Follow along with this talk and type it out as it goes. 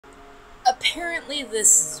apparently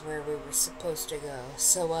this is where we were supposed to go.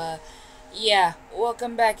 So, yeah,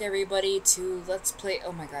 welcome back everybody to Let's Play.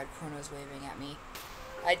 Oh my god, Chrono's waving at me.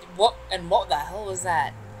 What the hell was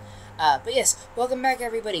that? But yes, welcome back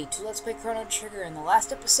everybody to Let's Play Chrono Trigger. In the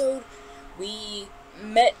last episode, we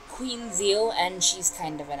met Queen Zeal, and she's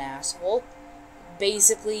kind of an asshole.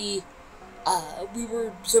 Basically, we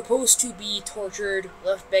were supposed to be tortured,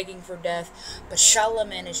 left begging for death, but Shala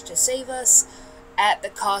managed to save us at the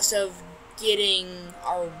cost of getting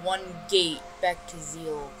our one gate back to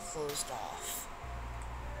Zeal closed off.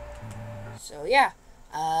 So yeah,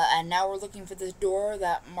 and now we're looking for the door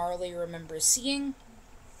that Marley remembers seeing.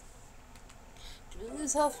 Did we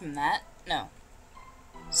lose health from that? No.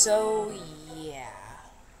 So yeah.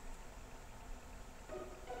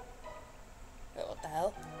 Wait, what the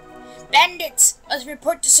hell? Bandits! Must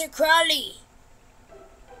report to Sir Crowley!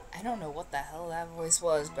 I don't know what the hell that voice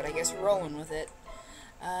was, but I guess we're rolling with it.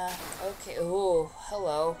 Okay. Oh,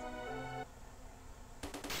 hello.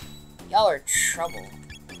 Y'all are trouble.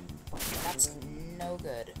 That's no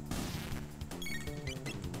good.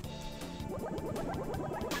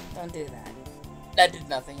 Don't do that. That did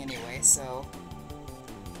nothing anyway, so...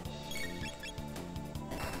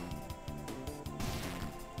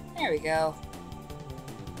 There we go.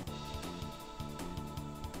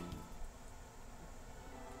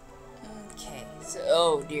 Okay, so...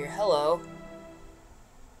 Oh dear, hello.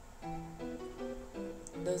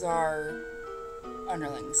 Those are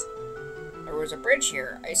underlings. There was a bridge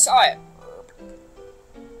here. I saw it.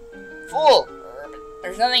 Fool!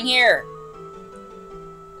 There's nothing here.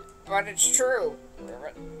 But it's true.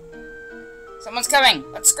 Someone's coming.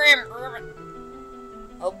 Let's scream.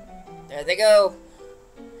 Oh, there they go.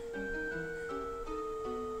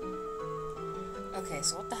 Okay,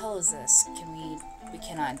 so what the hell is this? We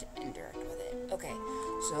cannot interact with it. Okay,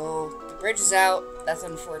 so the bridge is out. That's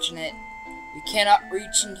unfortunate. We cannot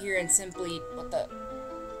reach in here and simply... What the...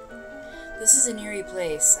 This is an eerie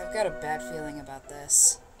place. I've got a bad feeling about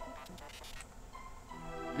this.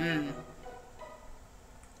 I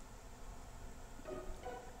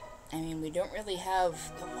mean, we don't really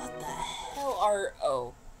have... What the hell are...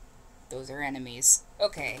 Oh. Those are enemies.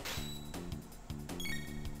 Okay.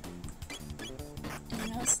 You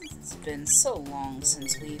know, since it's been so long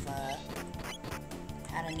since we've, had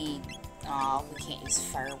any... Aw, we can't use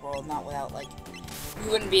Fire World, not without, like... We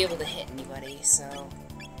wouldn't be able to hit anybody, so...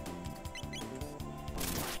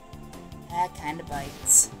 That kinda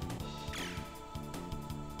bites.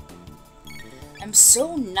 I'm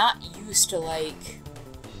so not used to, like...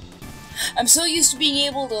 I'm so used to being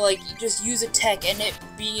able to, like, just use a tech and it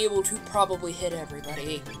being able to probably hit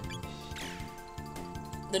everybody.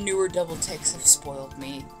 The newer double ticks have spoiled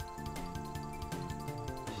me.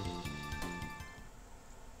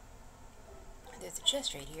 There's a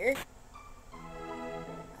chest right here.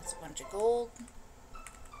 That's a bunch of gold.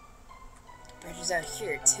 The bridge is out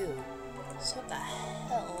here, too. So what the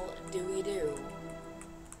hell do we do?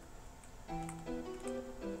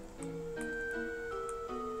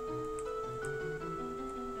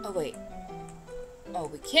 Oh, wait. Oh,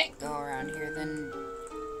 we can't go around here, then...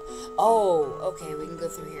 Oh, okay, we can go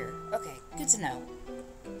through here. Okay, good to know.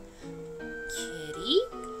 Kitty?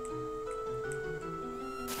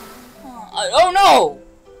 Oh, no!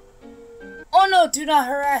 Oh, no, do not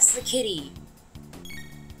harass the kitty!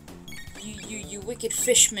 You wicked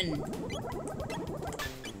fishman.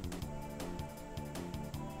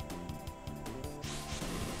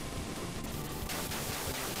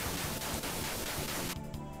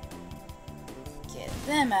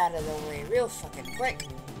 Them out of the way real fucking quick.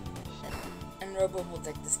 And Robo will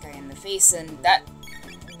deck this guy in the face, and that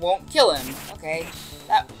won't kill him. Okay,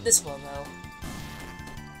 this will though.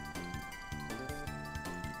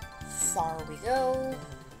 Far we go.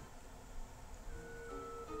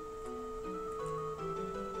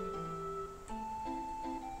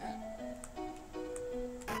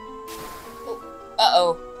 Oh,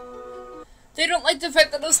 uh-oh. They don't like the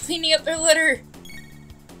fact that I was cleaning up their litter.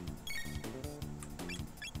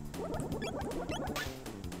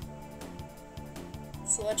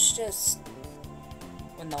 So let's just,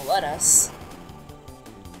 when they'll let us,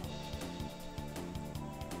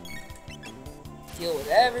 deal with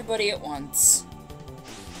everybody at once.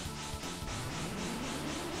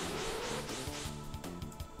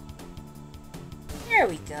 There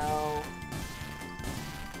we go.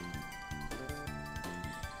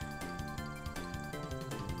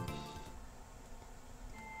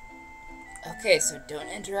 Okay, so don't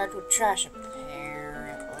interact with trash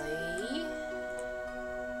apparently.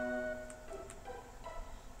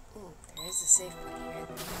 There's a safe point here.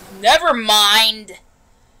 Never mind!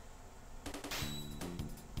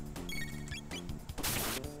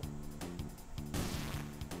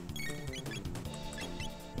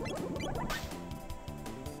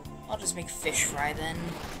 just make fish fry then.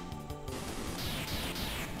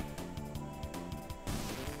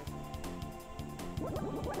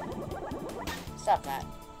 Stop that.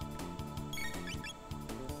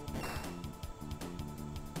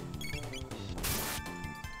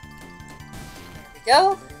 There we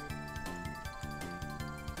go.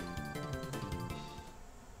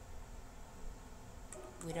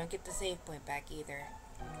 We don't get the save point back either.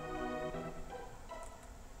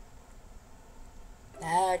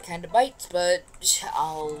 That kind of bites, but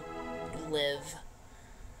I'll live.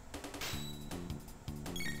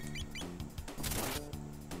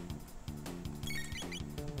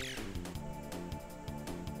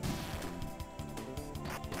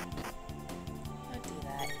 Don't do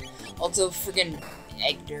that. Also, friggin'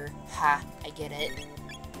 Egder. Ha, I get it.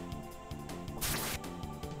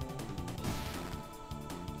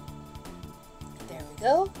 There we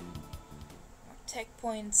go. More tech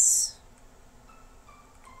points.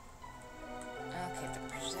 Okay, the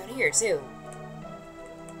bridge is out here, too.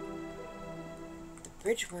 The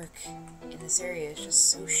bridge work in this area is just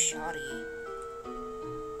so shoddy.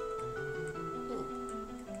 Ooh.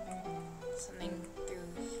 Something through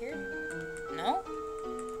here? No?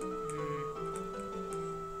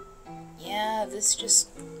 Yeah, this just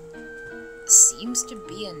seems to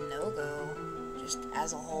be a no-go, just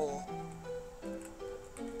as a whole.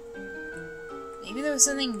 Maybe there was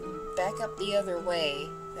something back up the other way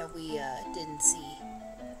that we didn't see.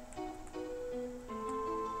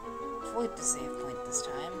 Avoid the save point this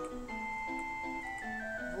time.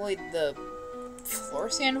 Avoid the floor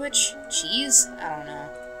sandwich? Cheese? I don't know.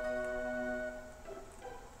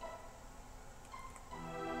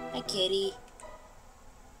 Hi, kitty.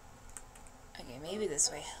 Okay, maybe this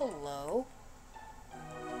way. Hello.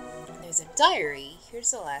 There's a diary.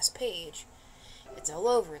 Here's the last page. It's all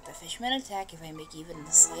over. The fishmen attack if I make even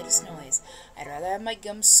the slightest noise. I'd rather have my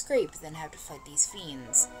gums scraped than have to fight these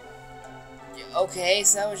fiends. Okay,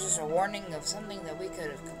 so that was just a warning of something that we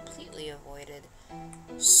could have completely avoided.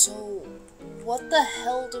 So, what the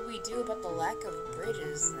hell do we do about the lack of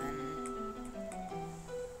bridges, then?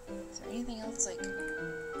 Is there anything else, like...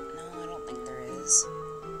 No, I don't think there is.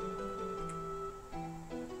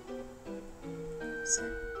 Is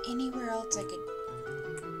there anywhere else I could...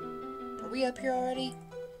 Are we up here already?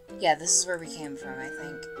 Yeah, this is where we came from, I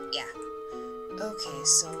think. Yeah. Okay,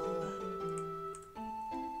 so...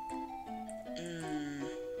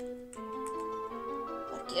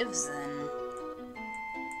 What gives, then?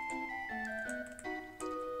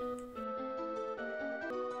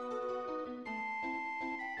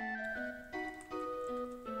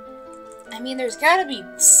 I mean, there's gotta be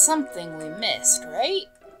something we missed, right?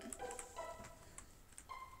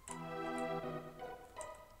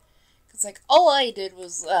 It's like, all I did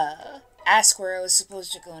was, ask where I was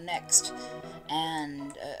supposed to go next,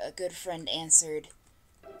 and a good friend answered,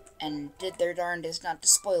 and did their darndest not to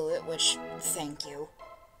spoil it, which, thank you.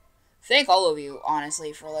 Thank all of you,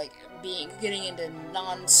 honestly, for, like, getting into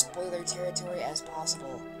non-spoiler territory as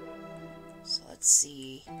possible. So, let's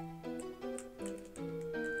see.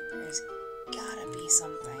 There's gotta be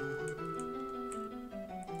something.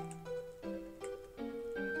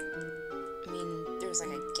 I mean, there's like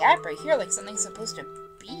a gap right here, like something's supposed to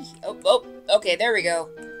be. Oh, okay, there we go.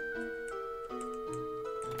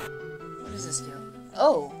 What does this do?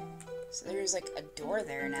 Oh, so there's like a door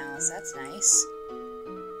there now, so that's nice.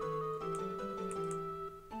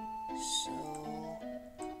 So...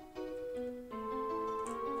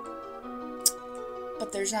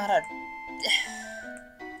 But there's not a...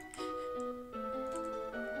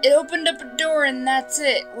 It opened up a door and that's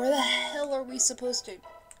it. Where the hell are we supposed to...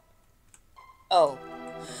 Oh.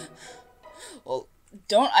 Well,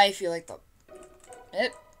 don't I feel like the...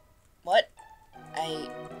 What?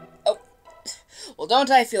 Oh. Well, don't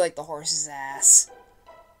I feel like the horse's ass.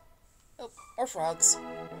 Oh, or frogs.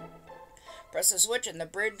 Press the switch and the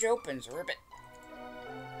bridge opens. Ribbit.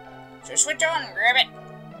 So switch on, Ribbit.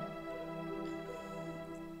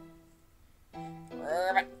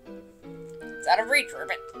 Ribbit. It's out of reach,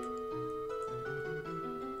 Ribbit.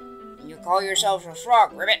 You call yourself a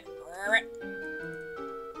frog, Ribbit. Ribbit.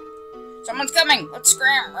 Someone's coming! Let's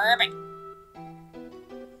scram, Ribbit.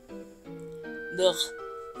 Ugh.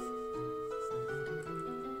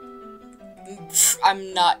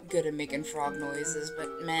 I'm not good at making frog noises,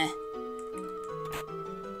 but meh.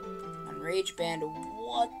 On Rage Band,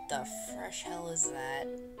 what the fresh hell is that?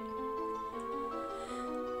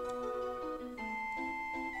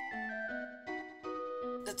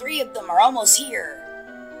 The three of them are almost here.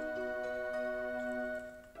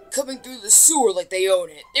 Coming through the sewer like they own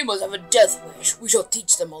it. They must have a death wish. We shall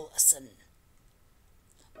teach them a lesson.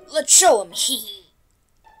 Let's show them, hee hee.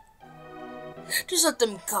 Just let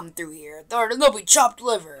them come through here. They'll be chopped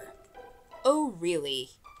liver. Oh,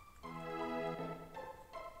 really?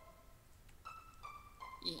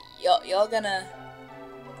 Y'all gonna...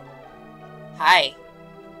 Hi.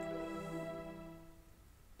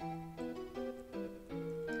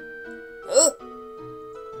 Oh.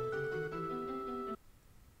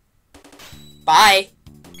 Bye.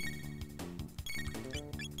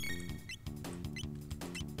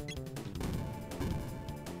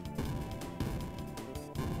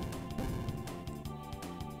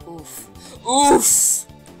 Oof. Oof!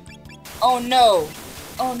 Oh no!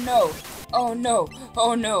 Oh no! Oh no!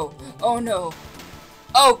 Oh no! Oh no!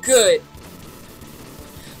 Oh good!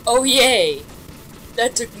 Oh yay!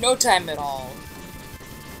 That took no time at all.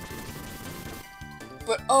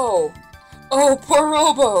 But oh! Oh, poor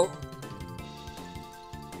Robo!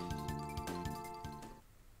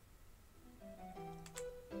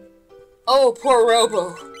 Oh, poor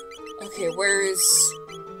Robo! Okay, where is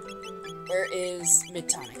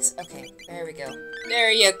Midtonics? Okay, there we go.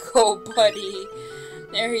 There you go, buddy!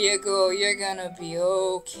 There you go, you're gonna be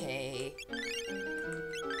okay.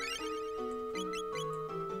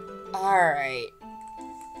 Alright.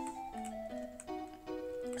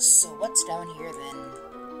 So what's down here then?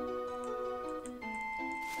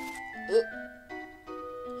 Oop.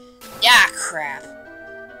 Yeah, crap.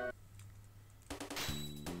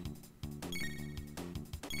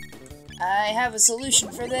 I have a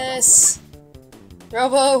solution for this.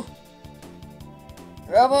 Robo!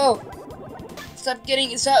 Robo!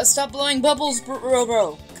 Stop blowing bubbles,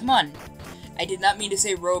 Robo! Come on. I did not mean to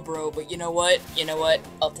say Robro, but you know what? You know what?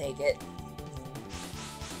 I'll take it.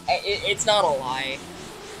 It's not a lie.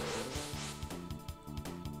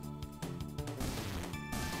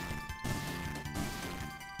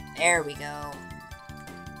 There we go.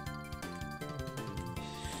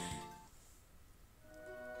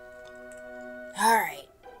 Alright.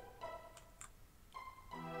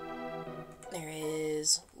 There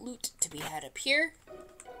is loot to be had up here.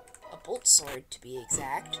 A bolt sword, to be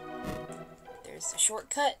exact. There's the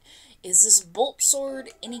shortcut. Is this bolt sword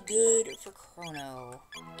any good for Chrono?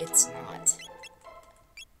 It's not.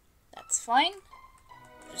 That's fine.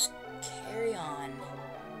 Just carry on.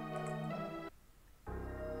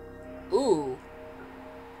 Ooh.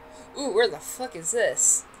 Ooh, where the fuck is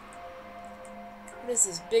this? What is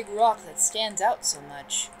this big rock that stands out so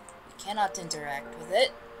much? We cannot interact with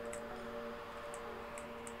it.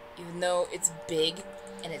 Even though it's big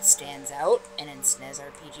and it stands out, and in SNES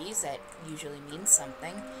RPGs that usually means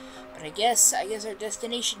something. But I guess our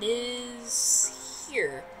destination is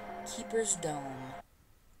here. Keeper's Dome.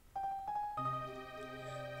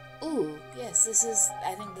 Ooh, yes,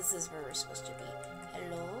 I think this is where we're supposed to be.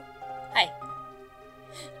 Hello? Hi.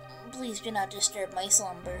 Please do not disturb my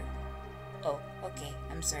slumber. Oh, okay.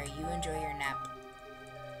 I'm sorry. You enjoy your nap.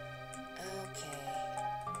 Okay.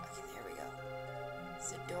 Okay, there we go.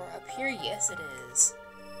 Is the door up here? Yes, it is.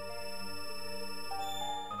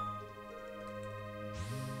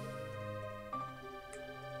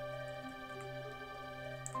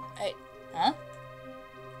 Huh?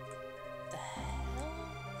 The hell?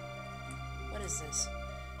 What is this?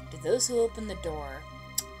 To those who open the door,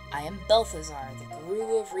 I am Balthazar, the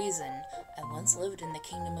Guru of Reason. I once lived in the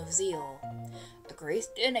Kingdom of Zeal. A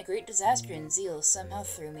great disaster in Zeal somehow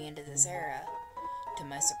threw me into this era. To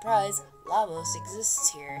my surprise, Lavos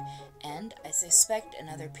exists here, and I suspect in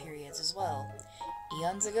other periods as well.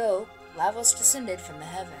 Eons ago, Lavos descended from the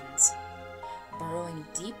heavens. Burrowing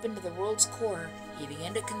deep into the world's core, he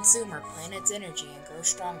began to consume our planet's energy and grow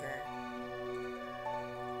stronger.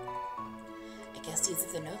 I guess these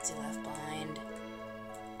are the notes he left behind.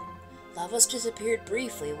 Lavos disappeared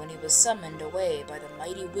briefly when he was summoned away by the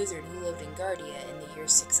mighty wizard who lived in Guardia in the year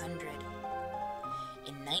 600.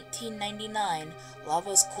 In 1999,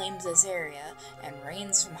 Lavos claims this area and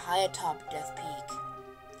reigns from high atop Death Peak.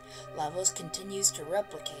 Lavos continues to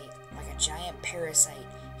replicate. Like a giant parasite,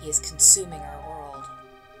 he is consuming our world.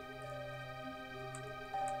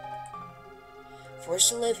 Forced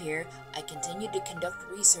to live here, I continued to conduct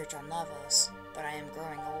research on Lavos, but I am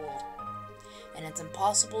growing old. And it's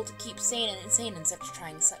impossible to keep sane in such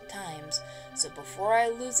trying times, so before I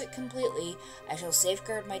lose it completely, I shall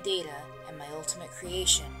safeguard my data and my ultimate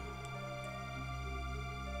creation.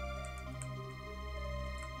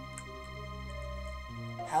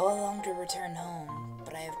 How I long to return home,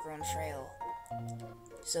 but I have grown frail.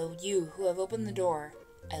 So you, who have opened the door,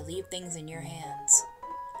 I leave things in your hands.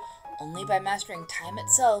 Only by mastering time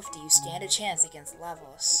itself do you stand a chance against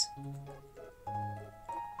Lavos.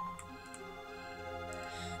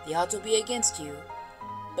 The odds will be against you,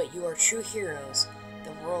 but you are true heroes.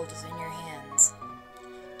 The world is in your hands.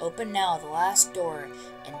 Open now the last door,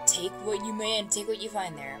 and take what you may and take what you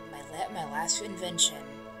find there. My last invention.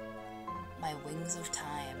 My wings of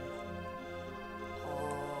time.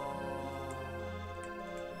 Oh.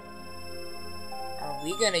 Are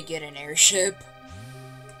we gonna get an airship?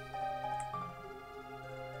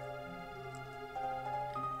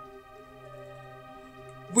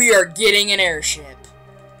 We are getting an airship.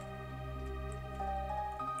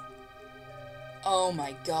 Oh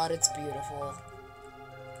my god, it's beautiful.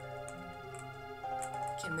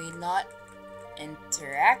 Can we not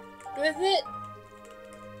interact with it?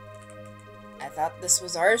 I thought this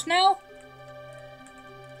was ours now?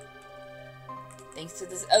 Thanks to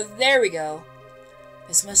this. Oh, there we go.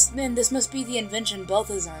 This must be the invention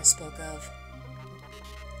Balthazar spoke of.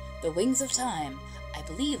 The Wings of Time. I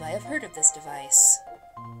believe I have heard of this device.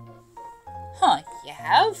 Huh, you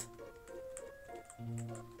have?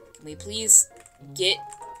 Can we please get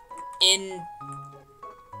in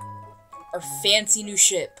our fancy new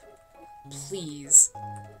ship? Please.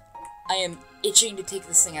 I am itching to take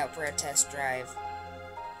this thing out for a test drive.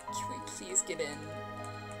 Can we please get in?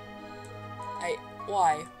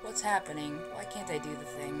 Why? What's happening? Why can't I do the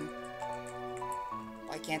thing?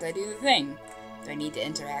 Why can't I do the thing? Do I need to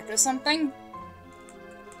interact with something?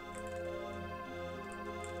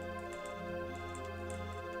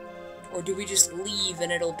 Or do we just leave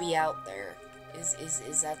and it'll be out there?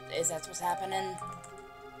 Is that what's happening?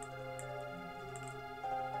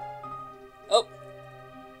 Oh.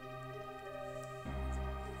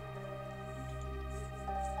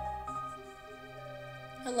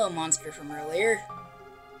 Hello, monster from earlier.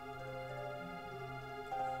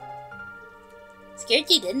 Scared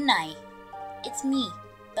you, didn't I? It's me,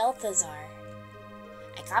 Balthazar.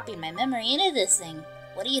 I copied my memory into this thing.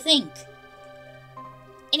 What do you think?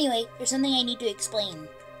 Anyway, there's something I need to explain.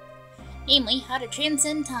 Namely, how to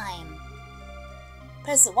transcend time.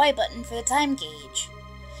 Press the Y button for the time gauge.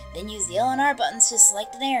 Then use the L and R buttons to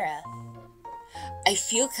select an era. I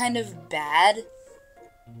feel kind of bad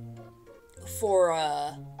for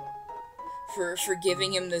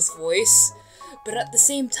giving him this voice, but at the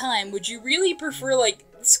same time, would you really prefer, like,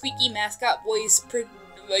 squeaky mascot voice,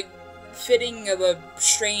 like, fitting of a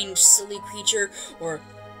strange, silly creature, or,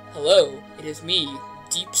 hello, it is me,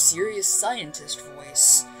 deep, serious scientist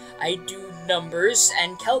voice. I do numbers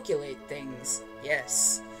and calculate things.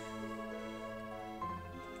 Yes.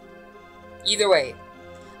 Either way.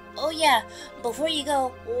 Oh yeah, before you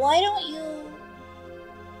go, why don't you...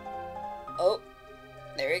 Oh,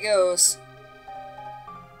 there he goes.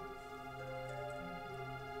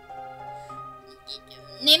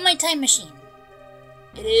 Name my time machine.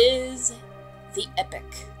 It is the Epic.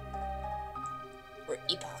 Or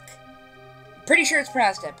Epoch. I'm pretty sure it's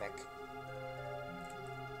pronounced Epic.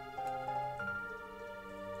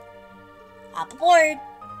 Hop aboard.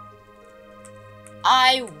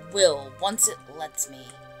 I will, once it lets me.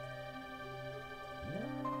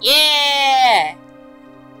 Yeah!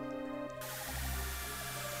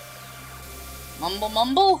 Mumble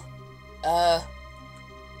mumble?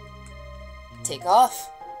 Take off?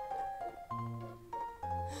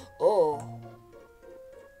 Oh.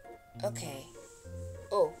 Okay.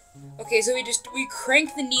 Oh. Okay, so we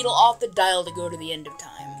crank the needle off the dial to go to the end of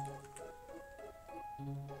time.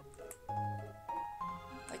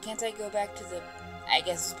 Why can't I go back to the... I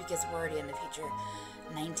guess it's because we're already in the future.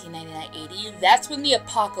 1999-80. That's when the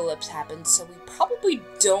apocalypse happened, so we probably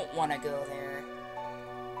don't want to go there.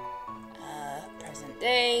 Present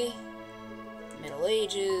day, Middle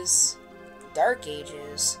Ages, Dark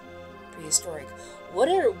Ages, Prehistoric. What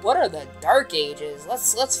are the Dark Ages?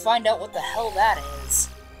 Let's find out what the hell that is.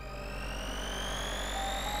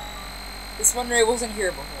 This one Ray wasn't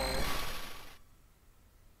here before.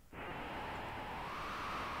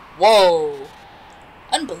 Whoa!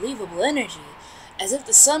 Unbelievable energy. As if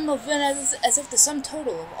the sum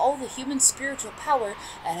total of all the human spiritual power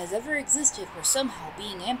that has ever existed were somehow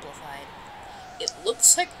being amplified. It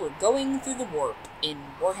looks like we're going through the warp in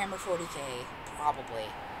Warhammer 40k, probably.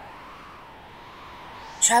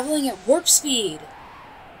 Traveling at warp speed!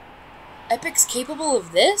 Epic's capable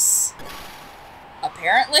of this?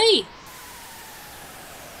 Apparently?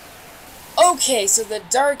 Okay, so the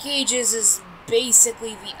Dark Ages is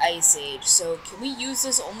basically the Ice Age, so can we use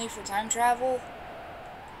this only for time travel?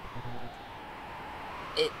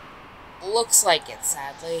 It looks like it,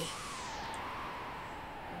 sadly.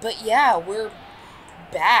 But yeah, we're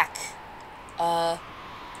back.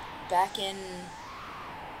 Back in...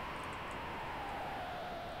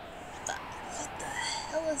 What the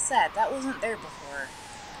hell is that? That wasn't there before.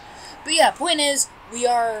 But yeah, point is, we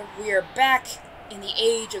are back in the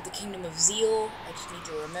age of the Kingdom of Zeal. I just need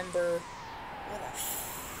to remember... Where the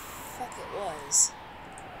fuck it was.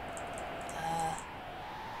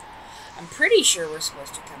 I'm pretty sure we're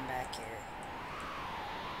supposed to come back here.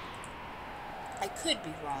 I could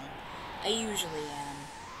be wrong. I usually am.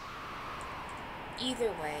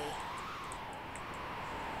 Either way.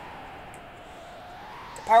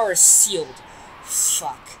 The power is sealed.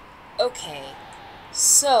 Fuck. Okay.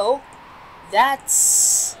 So,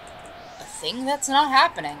 that's a thing that's not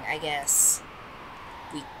happening, I guess.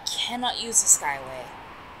 We cannot use the Skyway.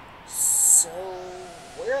 So,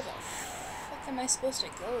 where the fuck am I supposed to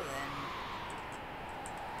go then?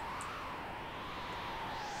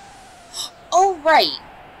 Oh, right!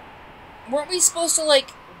 Weren't we supposed to, like,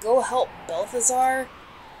 go help Balthazar?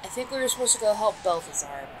 I think we were supposed to go help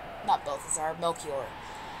Balthazar. Not Balthazar, Melchior.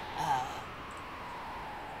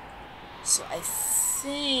 So I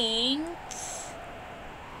think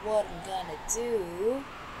what I'm gonna do...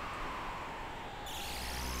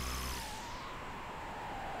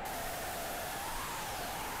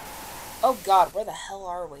 Oh god, where the hell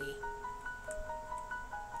are we?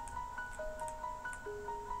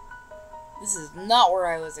 This is not where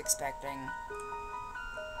I was expecting.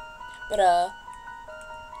 But,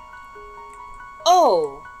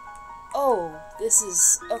 Oh, this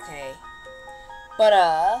is... okay. But,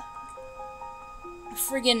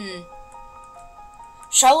 friggin...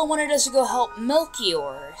 Shiloh wanted us to go help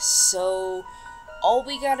Melchior, so... all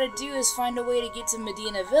we gotta do is find a way to get to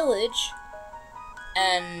Medina Village,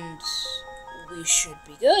 and... we should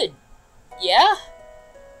be good. Yeah?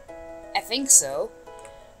 I think so.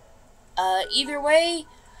 Either way,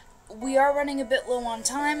 we are running a bit low on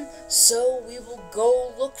time, so we will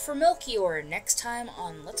go look for Melchior next time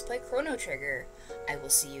on Let's Play Chrono Trigger. I will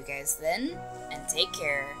see you guys then, and take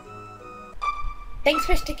care. Thanks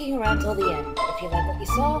for sticking around till the end. If you like what you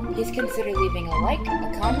saw, please consider leaving a like,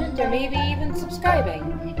 a comment, or maybe even subscribing.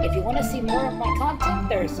 If you want to see more of my content,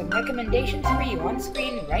 there are some recommendations for you on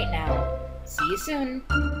screen right now. See you soon!